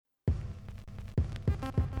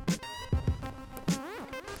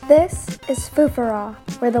This is Foofara,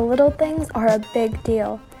 where the little things are a big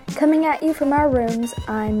deal. Coming at you from our rooms,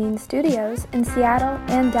 studios, in Seattle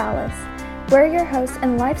and Dallas. We're your hosts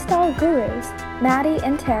and lifestyle gurus, Maddie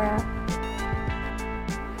and Tara.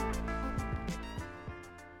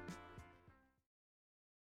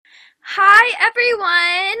 Hi,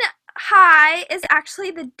 everyone. Hi is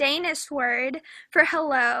actually the Danish word for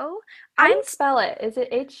hello. How do you spell it? Is it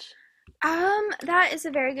H? That is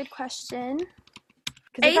a very good question.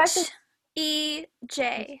 H-E-J.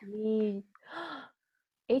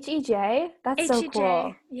 H-E-J? That's so H-E-J.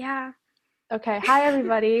 cool. Yeah. Okay, hi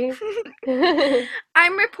everybody.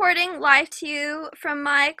 I'm reporting live to you from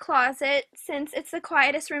my closet since it's the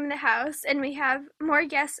quietest room in the house and we have more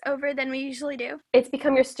guests over than we usually do. It's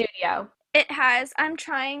become your studio. It has. I'm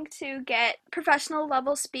trying to get professional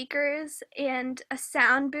level speakers and a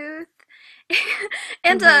sound booth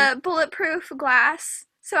and a bulletproof glass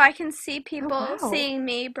so I can see people seeing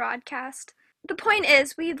me broadcast. The point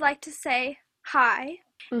is, we'd like to say hi,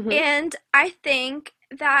 and I think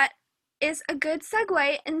that is a good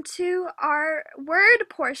segue into our word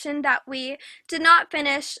portion that we did not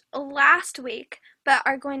finish last week, but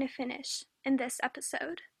are going to finish in this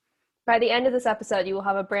episode. By the end of this episode, you will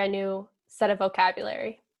have a brand new set of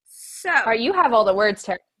vocabulary. So, all right, you have all the words,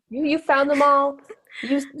 Tara. You found them all.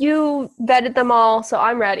 You vetted them all, so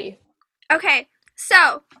I'm ready. Okay,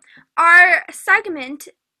 so our segment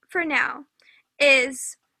for now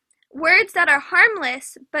is words that are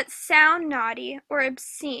harmless but sound naughty or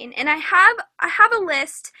obscene. And I have a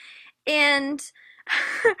list, and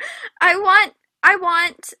I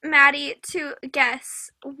want Maddie to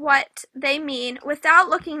guess what they mean without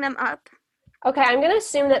looking them up. Okay, I'm going to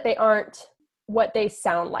assume that they aren't what they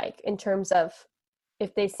sound like in terms of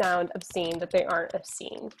if they sound obscene, that they aren't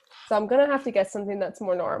obscene. So I'm going to have to guess something that's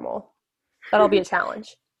more normal. That'll be a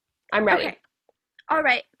challenge. I'm ready. Okay. All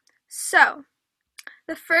right. So,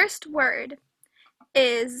 the first word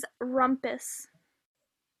is rumpus.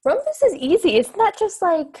 Rumpus is easy. Isn't that just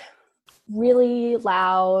like really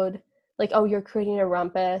loud? Like, oh, you're creating a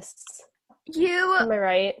rumpus. Am I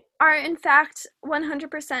right? Are in fact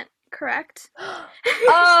 100% correct.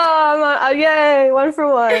 Oh, yay, 1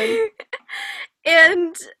 for 1.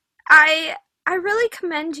 And I really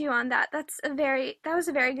commend you on that. That was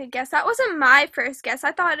a very good guess. That wasn't my first guess.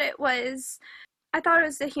 I thought it was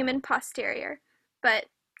the human posterior. But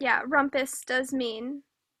yeah, rumpus does mean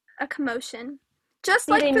a commotion. Just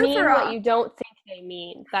like they mean what you don't think they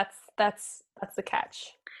mean. That's the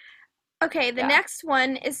catch. Okay, the next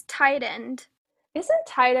one is tight end. Isn't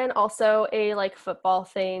tight end also a like football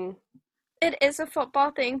thing? It is a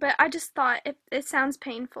football thing, but I just thought it sounds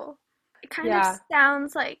painful. It kind of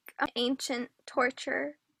sounds like an ancient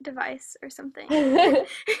torture device or something.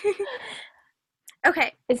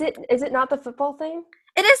 Okay. Is it not the football thing?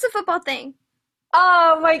 It is the football thing.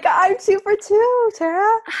 Oh my god, I'm 2 for 2,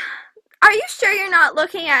 Tara. Are you sure you're not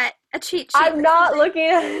looking at a cheat sheet? I'm not looking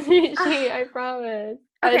at a cheat sheet, I promise.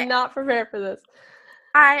 Okay. I did not prepare for this.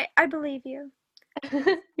 I believe you.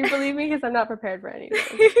 You believe me because I'm not prepared for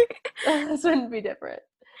anything. This wouldn't be different.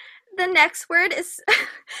 The next word is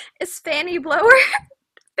fanny blower.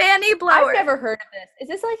 Fanny blower. I've never heard of this. Is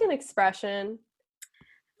this like an expression?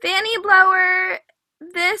 Fanny blower.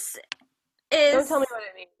 This is. Don't tell me what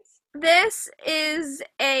it means. This is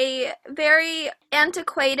a very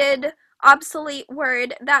antiquated, obsolete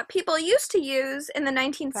word that people used to use in the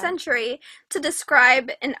 19th century to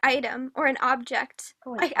describe an item or an object.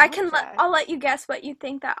 I'll let you guess what you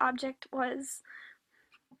think that object was.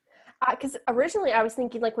 Because originally I was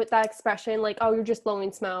thinking like with that expression, like, oh, you're just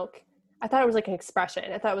blowing smoke. I thought it was like an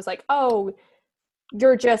expression. I thought it was like, oh,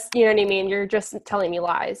 you're just, you know what I mean? You're just telling me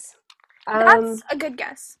lies. That's a good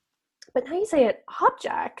guess. But now you say an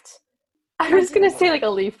object. I was going to say like a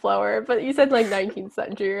leaf blower, but you said like 19th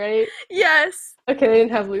century, right? Yes. Okay, they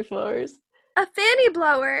didn't have leaf blowers. A fanny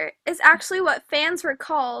blower is actually what fans were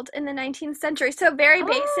called in the 19th century, so very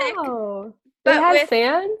basic. Oh, they had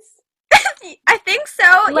fans? I think so.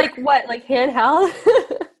 Like what? Like handheld?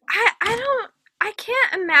 I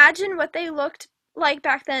can't imagine what they looked like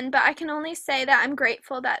back then, but I can only say that I'm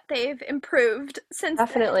grateful that they've improved since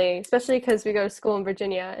Definitely, then. Especially because we go to school in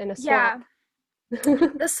Virginia in a swamp. Yeah,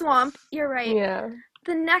 the swamp, you're right. Yeah.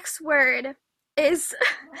 The next word is,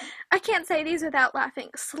 I can't say these without laughing,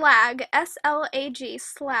 slag, S-L-A-G,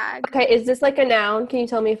 slag. Okay, is this like a noun? Can you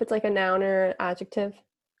tell me if it's like a noun or an adjective?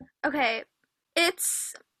 Okay,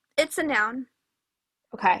 it's a noun.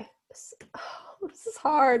 Okay. Oh, this is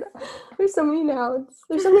hard. There's so many nouns.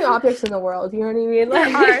 There's so many objects in the world, you know what I mean?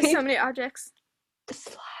 There are so many objects.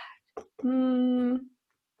 Slag. I'm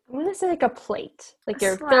going to say like a plate. Like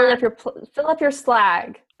you're filling up your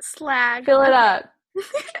slag. Slag. Fill it up.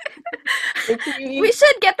 We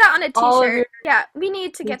should get that on a t-shirt. Yeah, we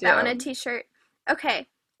need to get that on a t-shirt. Okay.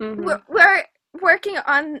 Mm-hmm. We're working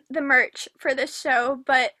on the merch for this show,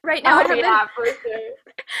 but right now for sure.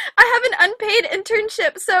 I have an unpaid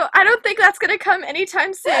internship, so I don't think that's going to come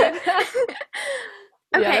anytime soon.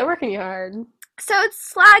 Okay. Yeah, they're working hard. So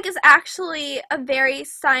slag is actually a very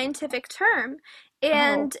scientific term,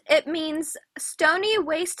 and it means stony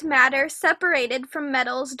waste matter separated from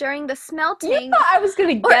metals during the smelting. You thought I was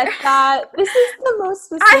going to get that? This is the most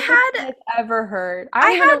specific thing I've ever heard. I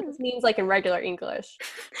don't even know what this means like in regular English.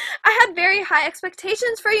 I had very high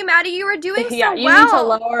expectations for you, Maddie. You were doing so well. Yeah, you need to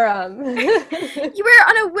lower them. You were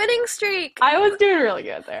on a winning streak. I was doing really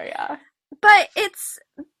good there, yeah. But it's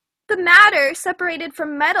the matter separated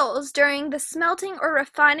from metals during the smelting or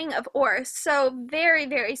refining of ores. So very,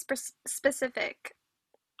 very specific.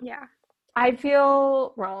 Yeah. I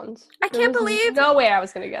feel wronged. I can't believe. No way I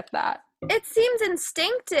was going to get that. It seems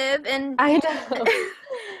instinctive and. I know.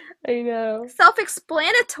 I know.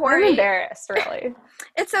 Self-explanatory. I'm embarrassed, really.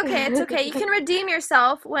 It's okay. It's okay. You can redeem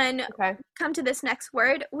yourself when come to this next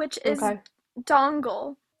word, which is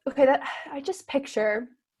dongle. Okay, I just picture.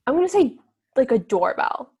 I'm going to say like a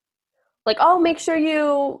doorbell. Like, oh, make sure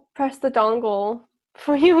you press the dongle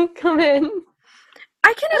before you come in.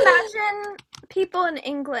 I can imagine people in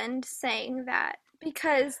England saying that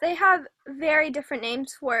because they have very different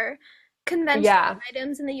names for conventional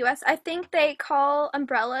items in the US. I think they call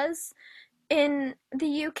umbrellas in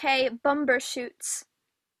the UK bumbershoot.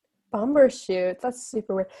 Bumbershoot? That's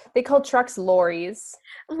super weird. They call trucks lorries.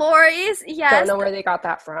 Lorries, yes. Don't know where they got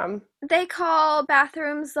that from. They call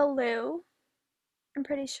bathrooms the loo. I'm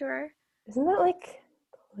pretty sure. Isn't that like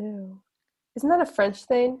loo? Isn't that a French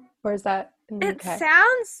thing? Or is that in the UK? It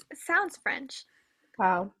sounds French.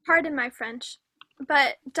 Wow. Pardon my French.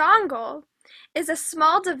 But dongle is a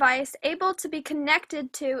small device able to be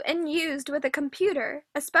connected to and used with a computer,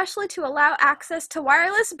 especially to allow access to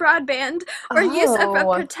wireless broadband or use of a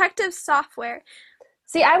protective software.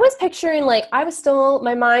 See, I was picturing my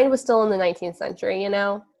mind was still in the 19th century, you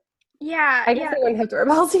know? Yeah. I guess they wouldn't have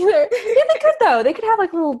doorbells either. Yeah, they could though. They could have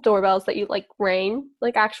like little doorbells that you like ring,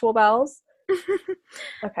 like actual bells.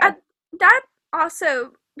 Okay. That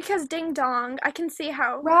also, because ding dong, I can see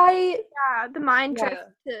how. Right. Yeah, the mind drift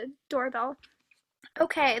to doorbell.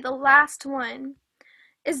 Okay, the last one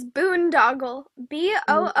is boondoggle.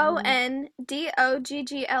 BOONDOGGLE.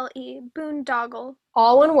 Boondoggle.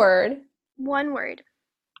 All one word. One word.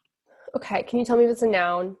 Okay, can you tell me if it's a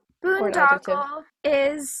noun? Boondoggle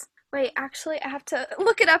is. Wait, actually, I have to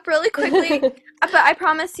look it up really quickly. But I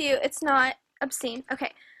promise you, it's not obscene.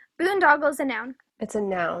 Okay, boondoggle is a noun. It's a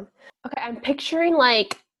noun. Okay, I'm picturing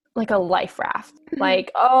like a life raft. Like,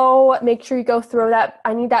 oh, make sure you go throw that.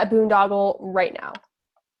 I need that boondoggle right now.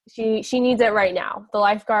 She needs it right now. The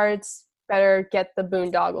lifeguards better get the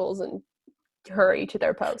boondoggles and hurry to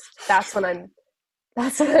their post. That's what I'm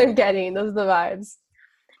getting. Those are the vibes.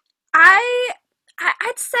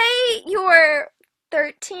 I'd say you're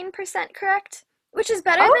 13% correct, which is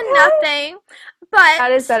better than nothing. But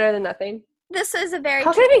that is better than nothing. This is a very.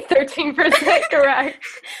 How can I be 13% correct?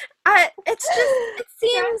 It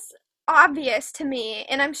seems obvious to me,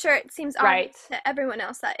 and I'm sure it seems obvious to everyone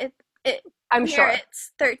else that I'm sure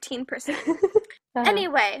it's 13%.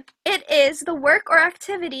 Anyway, it is the work or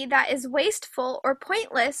activity that is wasteful or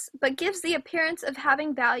pointless, but gives the appearance of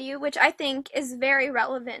having value, which I think is very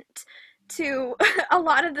relevant to a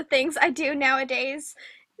lot of the things I do nowadays.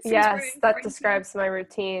 Yes, that describes my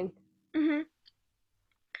routine. Mm-hmm.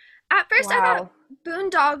 At first, I thought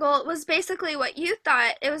boondoggle was basically what you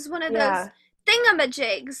thought. It was one of those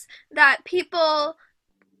thingamajigs that people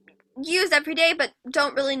use every day but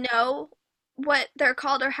don't really know what they're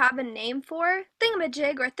called or have a name for.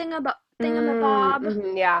 Thingamajig or thingamabob.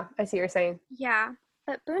 Mm-hmm, yeah, I see what you're saying. Yeah,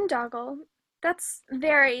 but boondoggle, that's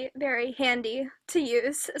very, very handy to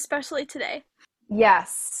use, especially today.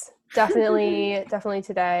 Yes, definitely, definitely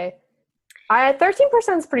today.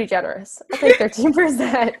 13% is pretty generous. I think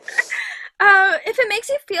 13%. If it makes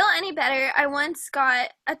you feel any better, I once got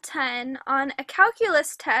a 10 on a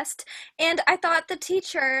calculus test, and I thought the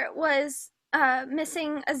teacher was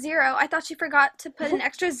missing a 0. I thought she forgot to put an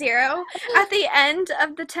extra 0 at the end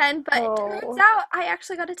of the 10, but it turns out I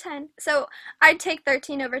actually got a 10. So I'd take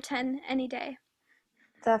 13 over 10 any day.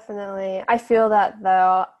 Definitely. I feel that,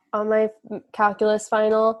 though. On my calculus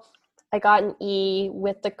final, I got an E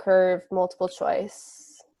with the curve multiple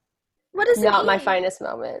choice. What is it? Not my finest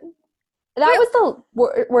moment. That was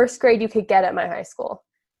the worst grade you could get at my high school.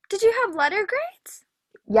 Did you have letter grades?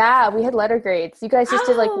 Yeah, we had letter grades. You guys just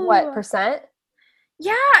did what, percent?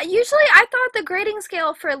 Yeah, usually I thought the grading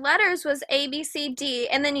scale for letters was A, B, C, D,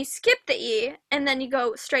 and then you skip the E, and then you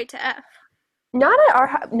go straight to F. Not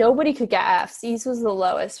at nobody could get F's. E's was the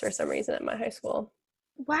lowest for some reason at my high school.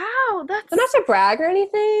 Wow, So not to brag or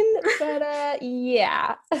anything, but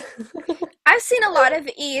yeah. I've seen a lot of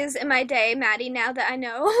E's in my day, Maddie, now that I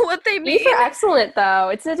know what they mean. E for excellent, though.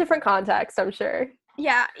 It's a different context, I'm sure.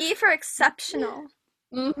 Yeah, E for exceptional.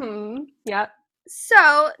 Mm-hmm. Yep.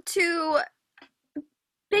 So, to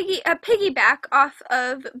piggyback off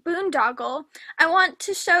of Boondoggle, I want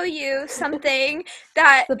to show you something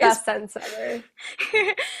that the best sentence ever.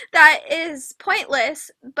 that is pointless,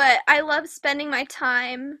 but I love spending my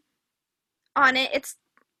time on it.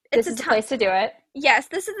 This is the place to do it. Yes,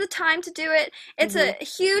 this is the time to do it. It's a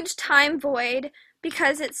huge time void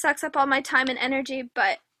because it sucks up all my time and energy,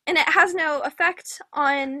 and it has no effect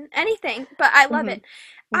on anything, but I love it.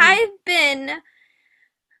 I've been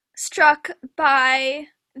struck by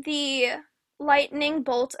the lightning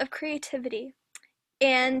bolt of creativity.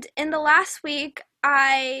 And in the last week,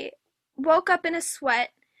 I woke up in a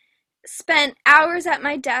sweat, spent hours at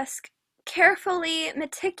my desk, carefully,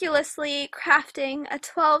 meticulously crafting a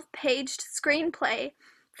 12-paged screenplay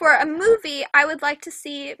for a movie I would like to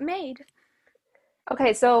see made.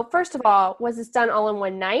 Okay, so first of all, was this done all in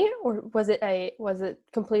one night, or was it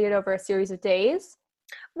completed over a series of days?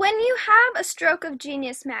 When you have a stroke of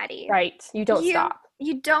genius, Maddie, right, you don't stop.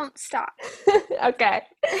 You don't stop. Okay,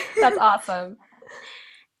 that's awesome.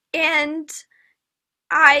 And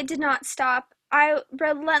I did not stop. I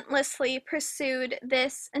relentlessly pursued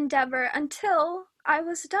this endeavor until I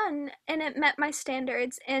was done and it met my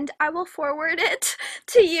standards, and I will forward it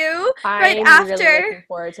to you right after really looking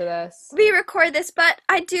forward to this. We record this, but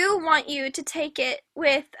I do want you to take it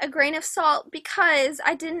with a grain of salt because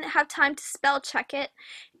I didn't have time to spell check it.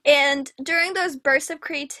 And during those bursts of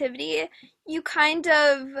creativity, you kind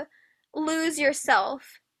of lose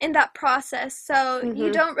yourself in that process. So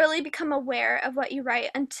you don't really become aware of what you write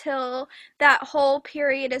until that whole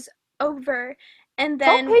period is over. And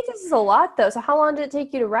then 12 pages is a lot, though. So how long did it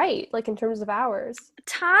take you to write, like in terms of hours?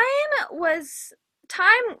 Time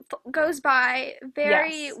goes by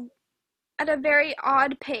at a very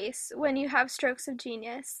odd pace when you have strokes of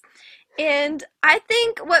genius. And I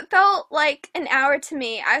think what felt like an hour to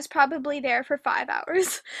me, I was probably there for 5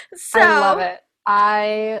 hours. So I love it.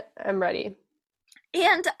 I am ready.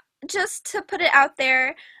 And just to put it out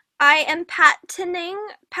there, I am patenting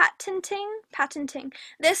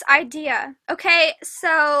this idea. Okay,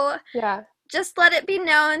 so just let it be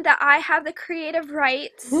known that I have the creative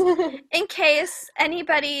rights in case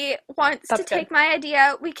anybody wants to take my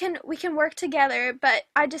idea. We can work together, but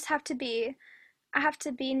I have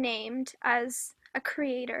to be named as a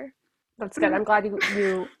creator. That's good. I'm glad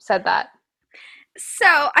you said that.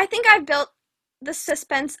 So I think I've built the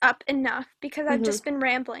suspense up enough because I've just been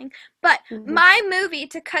rambling. But my movie,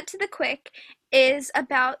 to cut to the quick, is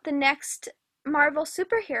about the next Marvel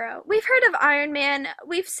superhero. We've heard of Iron Man.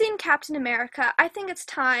 We've seen Captain America. I think it's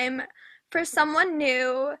time for someone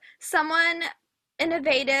new, someone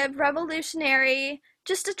innovative, revolutionary,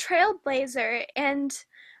 just a trailblazer. And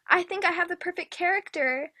I think I have the perfect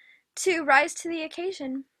character to rise to the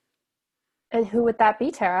occasion. And who would that be,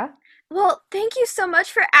 Tara? Well, thank you so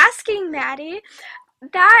much for asking, Maddie.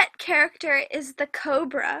 That character is the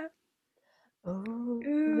Cobra. Oh,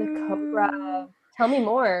 the Cobra. Tell me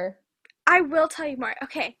more. I will tell you more.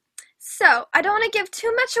 Okay, so I don't want to give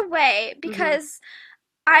too much away because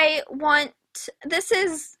this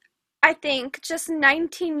is, I think, just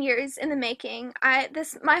 19 years in the making.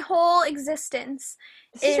 My whole existence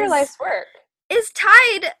is your life's work. Is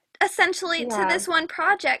tied essentially to this one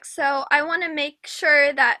project. So I want to make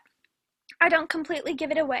sure that I don't completely give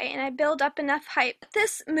it away and I build up enough hype.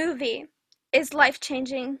 This movie is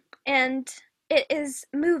life-changing and it is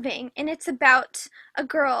moving, and it's about a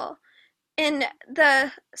girl in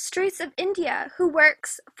the streets of India who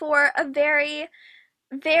works for a very,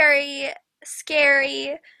 very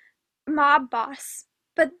scary mob boss.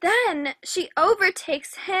 But then she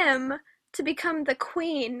overtakes him to become the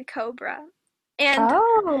Queen Cobra. And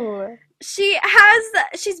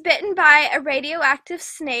she's bitten by a radioactive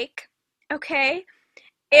snake. Okay,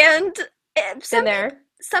 and some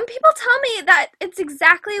people tell me that it's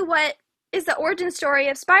exactly what is the origin story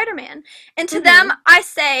of Spider-Man. And to them, I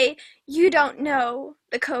say, you don't know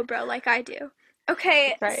the Cobra like I do.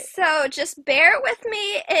 Okay, so just bear with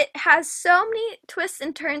me. It has so many twists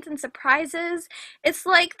and turns and surprises. It's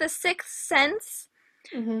like the Sixth Sense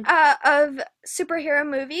of superhero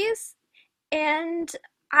movies. And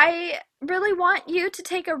I really want you to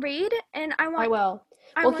take a read, and I will.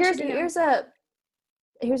 Well,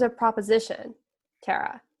 here's a proposition.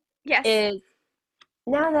 Tara, Yes. is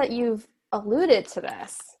now that you've alluded to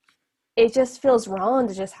this, it just feels wrong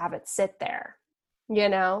to just have it sit there, you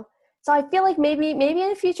know? So I feel like maybe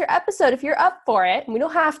in a future episode, if you're up for it, and we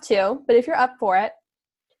don't have to, but if you're up for it,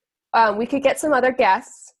 we could get some other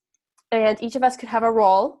guests, and each of us could have a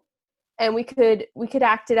role, and we could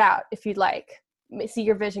act it out if you'd like. See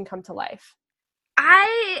your vision come to life.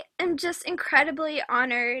 I am just incredibly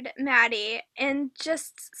honored, Maddie, and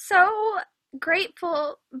just so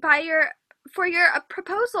grateful for your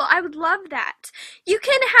proposal. I would love that. You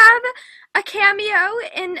can have a cameo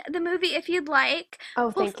in the movie if you'd like.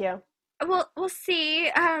 Oh, thank you. We'll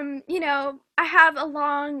see. You know, I have a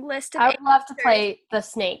long list of I would love to play the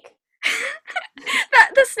snake.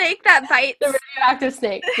 the snake that bites. The radioactive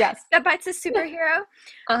snake, yes. That bites a superhero.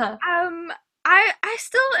 Uh-huh. I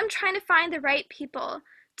still am trying to find the right people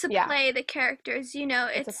to play the characters. You know,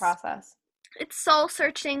 it's a process. It's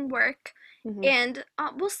soul-searching work, and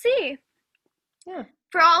we'll see. Yeah.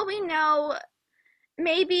 For all we know,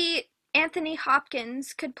 maybe Anthony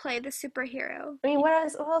Hopkins could play the superhero. I mean, what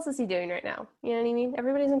else is he doing right now? You know what I mean?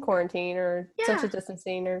 Everybody's in quarantine or social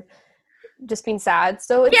distancing or just being sad.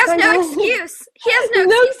 So he has no excuse. He has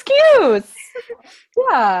no excuse.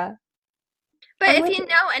 Yeah. But if you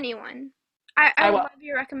know anyone, I would love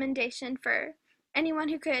your recommendation for anyone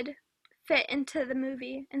who could fit into the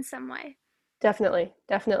movie in some way. Definitely.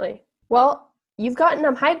 Well, you've gotten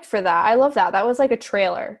them hyped for that. I love that. That was like a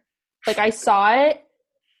trailer. Like I saw it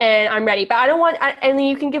and I'm ready. But I don't want. And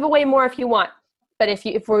you can give away more if you want. But if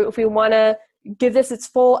we want to give this its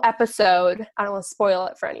full episode, I don't want to spoil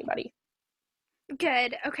it for anybody.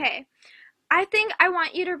 Good. Okay. I think I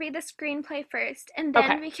want you to read the screenplay first, and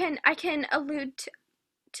then I can allude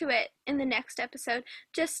to it in the next episode,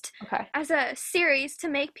 just as a series to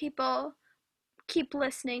make people keep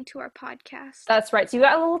listening to our podcast. That's right. So you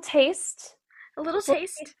got a little taste.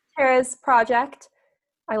 Tara's project.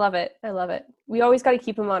 I love it. We always got to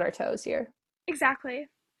keep them on our toes here. Exactly.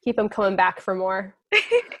 Keep them coming back for more.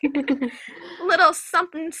 Little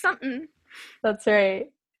something. That's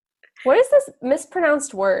right. What is this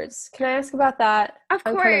mispronounced words? Can I ask about that? Of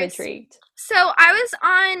course. I'm kind of intrigued. So I was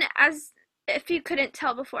on, as if you couldn't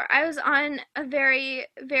tell before, I was on a very,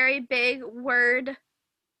 very big word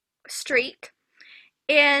streak.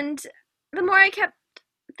 And the more I kept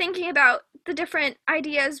thinking about the different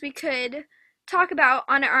ideas we could talk about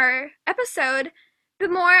on our episode, the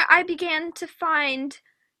more I began to find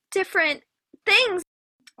different things.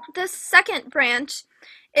 The second branch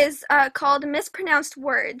is called mispronounced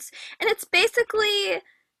words, and it's basically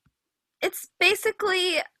it's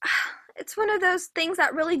one of those things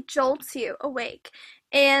that really jolts you awake,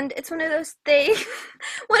 and it's one of those things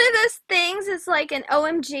is like an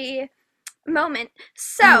OMG moment.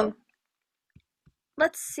 So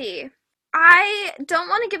let's see, I don't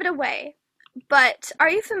want to give it away, but are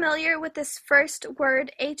you familiar with this first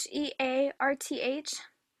word, HEARTH?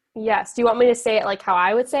 Yes. Do you want me to say it like how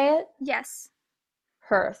I would say it? Yes.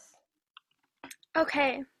 Hearth.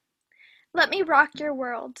 Okay. Let me rock your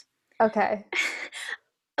world. Okay.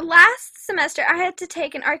 Last semester, I had to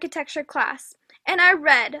take an architecture class, and I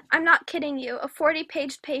read, I'm not kidding you, a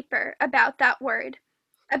 40-page paper about that word,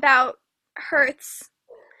 about hearths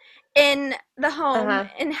in the home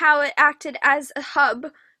and how it acted as a hub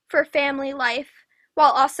for family life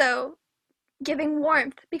while also giving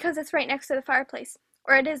warmth because it's right next to the fireplace,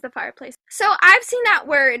 or it is the fireplace. So I've seen that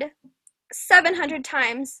word 700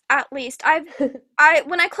 times at least.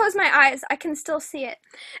 When I close my eyes, I can still see it.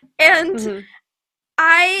 And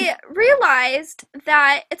I realized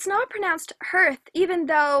that it's not pronounced hearth, even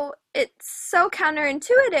though it's so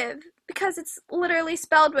counterintuitive because it's literally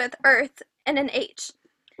spelled with earth and an H.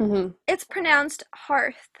 It's pronounced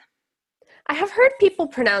hearth. I have heard people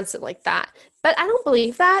pronounce it like that, but I don't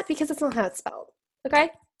believe that because that's not how it's spelled. Okay?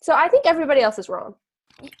 So I think everybody else is wrong.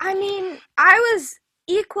 I mean, I was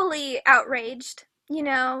equally outraged. You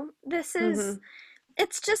know, this is,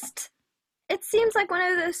 it's just, it seems like one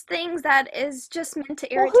of those things that is just meant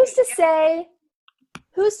to irritate you.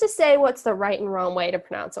 Who's to say what's the right and wrong way to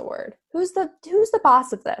pronounce a word? Who's the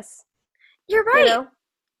boss of this? You're right. You know?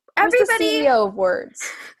 Who's the CEO of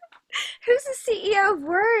words? Who's the CEO of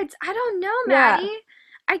words? I don't know, Maddie. Yeah.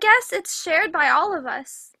 I guess it's shared by all of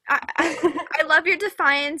us. I love your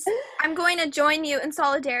defiance. I'm going to join you in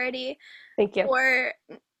solidarity. Thank you. For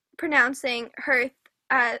pronouncing hearth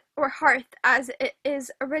or hearth as it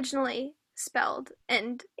is originally spelled.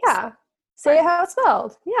 And say it how it's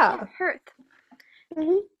spelled. Yeah, hearth.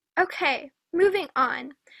 Okay, moving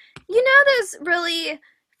on. You know those really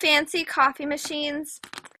fancy coffee machines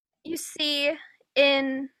you see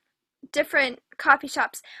in different coffee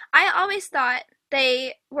shops? I always thought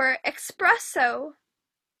they were espresso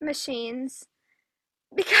machines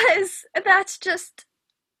because that's just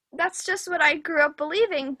what I grew up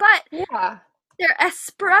believing. But Yeah. they're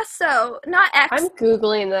espresso, not X. I'm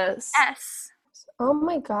Googling this. S. Oh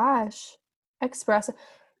my gosh. Espresso.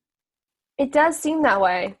 It does seem that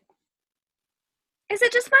way. Is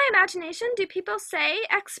it just my imagination? Do people say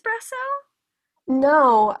espresso?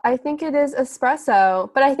 No, I think it is espresso,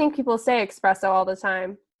 but I think people say espresso all the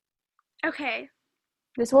time. Okay.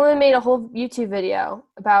 This woman made a whole YouTube video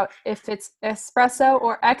about if it's espresso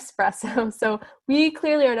or espresso, so we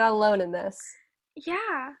clearly are not alone in this.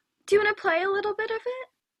 Yeah. Do you want to play a little bit of it?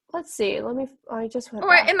 Let's see. I just went Or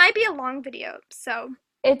back. it might be a long video, so.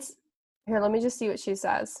 Here, let me just see what she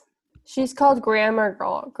says. She's called Grammar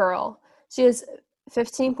Girl. She has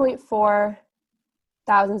 15.4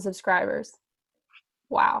 thousand subscribers.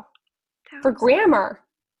 Wow. For grammar.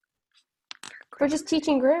 For just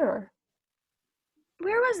teaching grammar.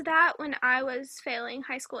 Where was that when I was failing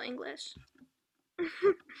high school English?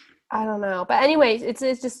 I don't know. But anyways, it's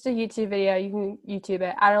just a YouTube video. You can YouTube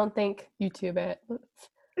it. I don't think YouTube it.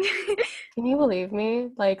 Can you believe me?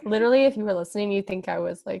 Like, literally, if you were listening, you'd think I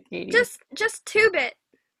was like 80. Just tube it.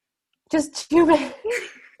 Just tube it.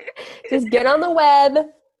 Just get on the web,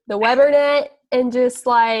 the Webernet, and just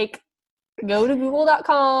like go to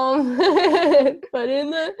google.com, put in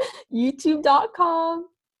the youtube.com.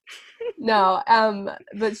 No,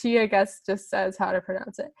 but she, I guess, just says how to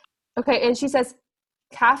pronounce it. Okay, and she says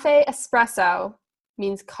cafe espresso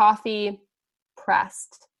means coffee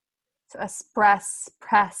pressed. So press.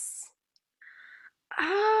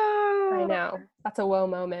 Oh. I know. That's a whoa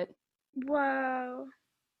moment. Whoa.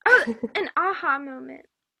 Oh, an aha moment.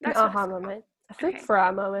 That's an aha moment. A food for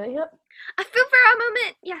a moment, yep. A food for a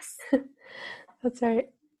moment, yes. That's right.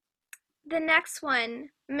 The next one,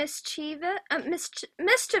 mischievous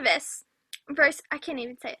versus, I can't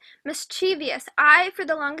even say it, mischievous. I, for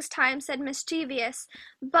the longest time, said mischievous,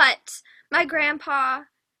 but my grandpa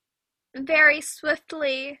very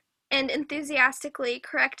swiftly and enthusiastically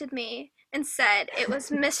corrected me and said it was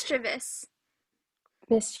mischievous.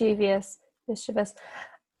 Mischievous.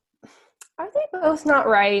 Are they both not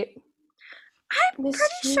right? I'm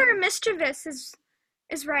pretty sure mischievous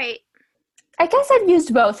is right. I guess I've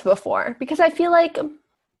used both before because I feel like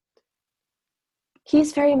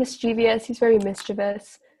he's very mischievous. He's very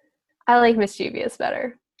mischievous. I like mischievous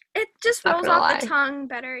better. It just rolls off the tongue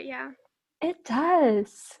better, yeah. It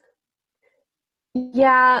does.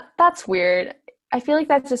 Yeah, that's weird. I feel like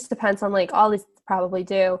that just depends on, like, all these probably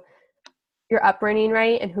do. Your upbringing,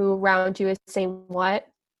 right? And who around you is saying what.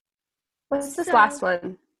 What's this last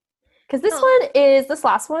one? Because this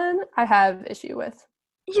last one I have issue with.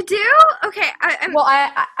 You do? Okay.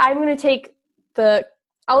 I'm going to take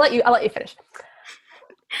I'll let you finish.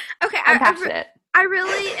 Okay. I'm passionate. I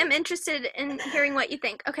really am interested in hearing what you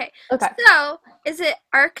think. Okay. Okay. So, is it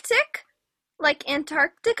Arctic, like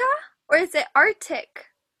Antarctica, or is it Arctic,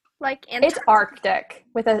 like Antarctica? It's Arctic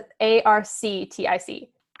with a ARCTIC.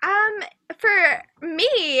 For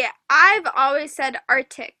me, I've always said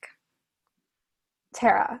Arctic.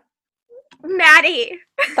 Tara. Maddie.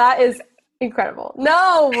 That is incredible.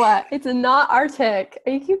 No, it's not Arctic.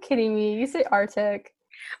 Are you kidding me? You say Arctic.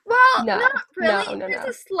 Well, not really. No. There's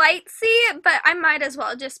a slight C, but I might as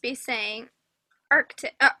well just be saying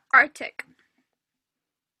Arctic.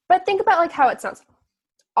 But think about like how it sounds.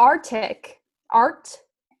 Arctic.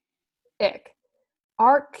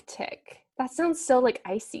 That sounds so like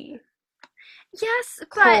icy. Yes, but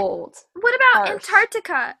cold. What about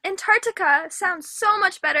Antarctica? Antarctica sounds so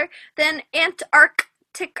much better than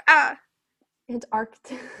Antarctica. We're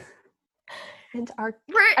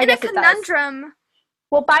in a conundrum.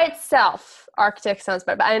 Well, by itself, Arctic sounds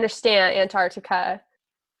better, but I understand Antarctica.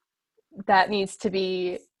 That needs to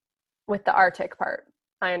be with the Arctic part.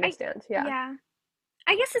 I understand, yeah. Yeah.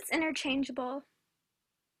 I guess it's interchangeable.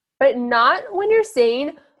 But not when you're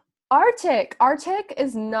saying Arctic. Arctic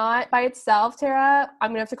is not by itself, Tara.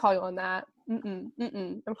 I'm going to have to call you on that.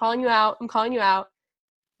 I'm calling you out.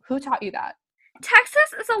 Who taught you that?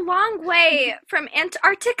 Texas is a long way from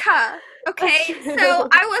Antarctica, okay? So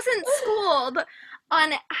I wasn't schooled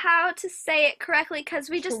on how to say it correctly because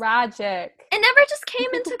we just... Tragic. It never just came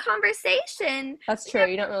into conversation. That's true.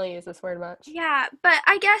 You don't really use this word much. Yeah, but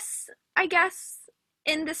I guess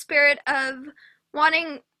in the spirit of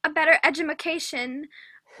wanting a better education,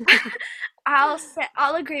 I'll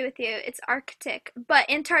agree with you. It's Arctic, but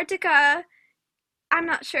Antarctica, I'm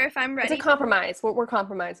not sure if I'm ready. It's a compromise. We're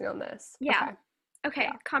compromising on this. Yeah. Okay.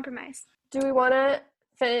 Yeah. Compromise. Do we want to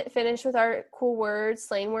finish with our cool word,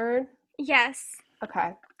 slang word? Yes.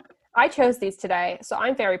 Okay. I chose these today, so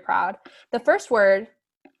I'm very proud. The first word,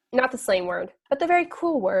 not the slang word, but the very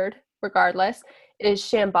cool word, regardless, is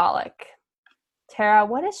shambolic. Tara,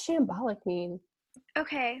 what does shambolic mean?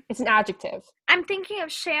 Okay. It's an adjective. I'm thinking of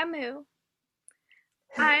Shamu.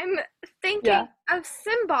 I'm thinking of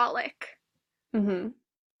symbolic. Mm-hmm.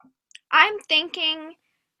 I'm thinking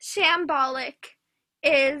shambolic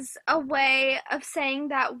is a way of saying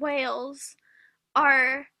that whales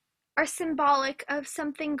are symbolic of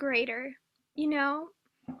something greater, you know?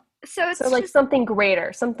 So it's like just something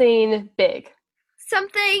greater, something big.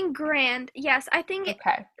 Something grand. Yes, I think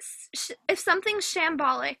if something's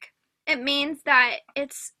shambolic, it means that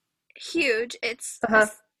it's huge. It's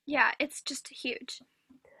it's just huge.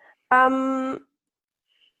 I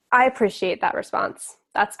appreciate that response.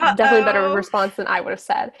 That's definitely a better response than I would have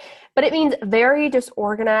said. But it means very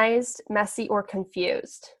disorganized, messy, or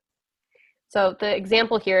confused. So the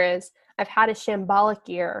example here is, I've had a shambolic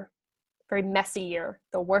year, very messy year,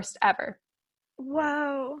 the worst ever.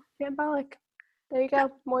 Whoa. Shambolic. There you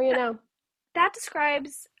go. More you know. That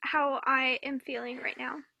describes how I am feeling right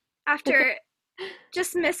now after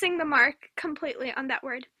just missing the mark completely on that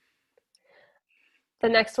word. The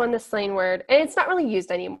next one, the slang word, and it's not really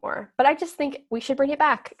used anymore, but I just think we should bring it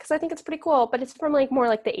back because I think it's pretty cool, but it's from more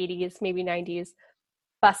like the 80s, maybe 90s.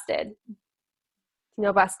 Busted. You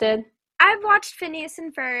know busted? I've watched Phineas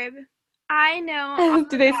and Ferb. I know.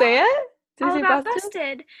 Do they say it? Do they say about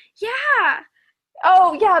busted? Yeah.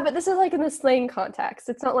 Oh, yeah, but this is in the slang context.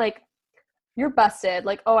 It's not like you're busted,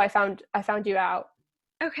 oh, I found you out.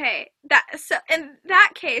 Okay. So in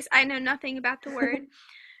that case, I know nothing about the word.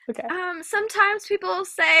 Okay. Sometimes people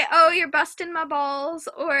say, "Oh, you're busting my balls,"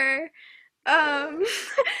 or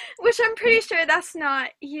which I'm pretty sure that's not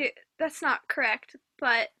correct,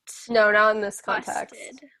 but no, not in this context.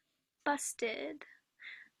 Busted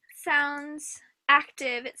sounds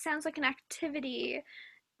active. It sounds like an activity.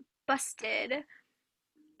 Busted.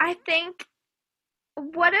 I think,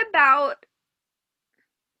 what about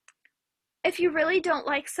if you really don't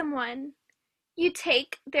like someone, you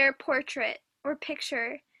take their portrait or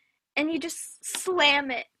picture and you just slam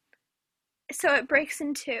it so it breaks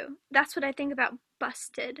in two. That's what I think about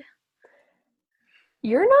busted.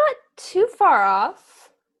 You're not too far off.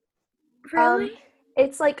 Really?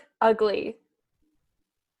 It's ugly.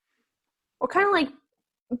 Or kind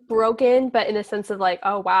of broken, but in a sense of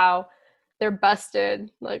oh wow, they're busted.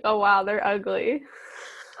 Oh wow, they're ugly.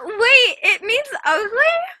 Wait, it means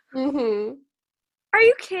ugly? Mm-hmm. Are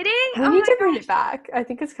you kidding? We need to bring it back. I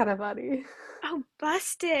think it's kind of funny. Oh,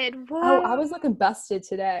 busted. Whoa. Oh, I was looking busted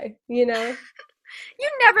today, you know? You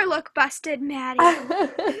never look busted, Maddie.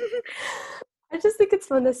 I just think it's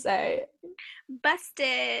fun to say.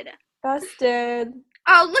 Busted. Busted.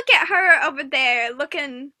 Oh, look at her over there,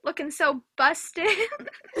 looking so busted.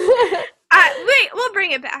 Wait, we'll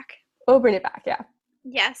bring it back. We'll bring it back, yeah.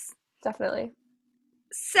 Yes. Definitely.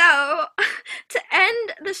 So, to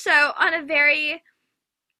end the show on a very,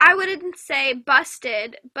 I wouldn't say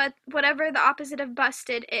busted, but whatever the opposite of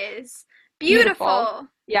busted is, beautiful.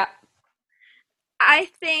 Yeah. I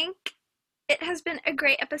think it has been a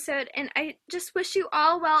great episode, and I just wish you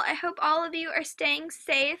all well. I hope all of you are staying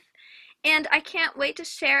safe, and I can't wait to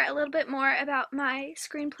share a little bit more about my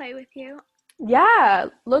screenplay with you. Yeah,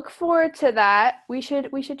 look forward to that. We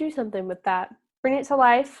should do something with that. Bring it to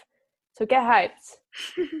life. So get hyped.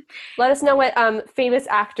 Let us know what famous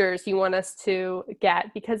actors you want us to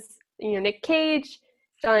get, because Nick Cage,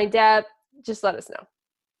 Johnny Depp, just let us know.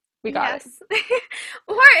 We got it.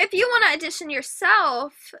 Or if you want to audition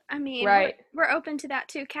yourself, I mean, right. We're open to that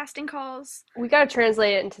too, casting calls. We got to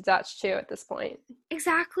translate it into Dutch too at this point.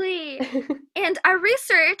 Exactly. And I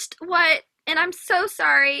researched and I'm so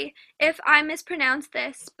sorry if I mispronounced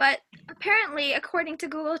this, but apparently, according to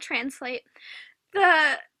Google Translate,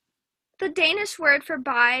 the Danish word for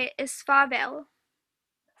bye is farvel.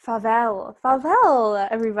 Farvel,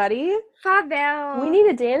 everybody. Farvel. We need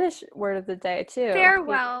a Danish word of the day, too.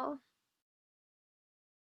 Farewell.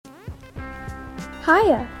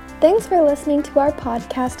 Hiya. Thanks for listening to our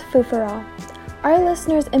podcast, Foofara. Our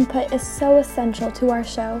listeners' input is so essential to our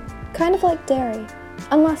show, kind of like dairy.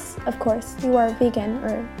 Unless, of course, you are vegan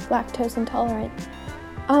or lactose intolerant.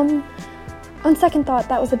 On second thought,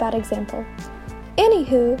 that was a bad example.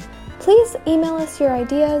 Anywho, please email us your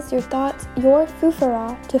ideas, your thoughts, your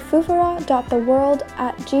foofara to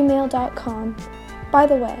foofara.theworld@gmail.com. By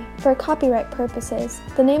the way, for copyright purposes,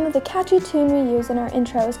 the name of the catchy tune we use in our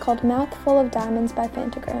intro is called Mouthful of Diamonds by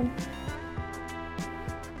Phantogram.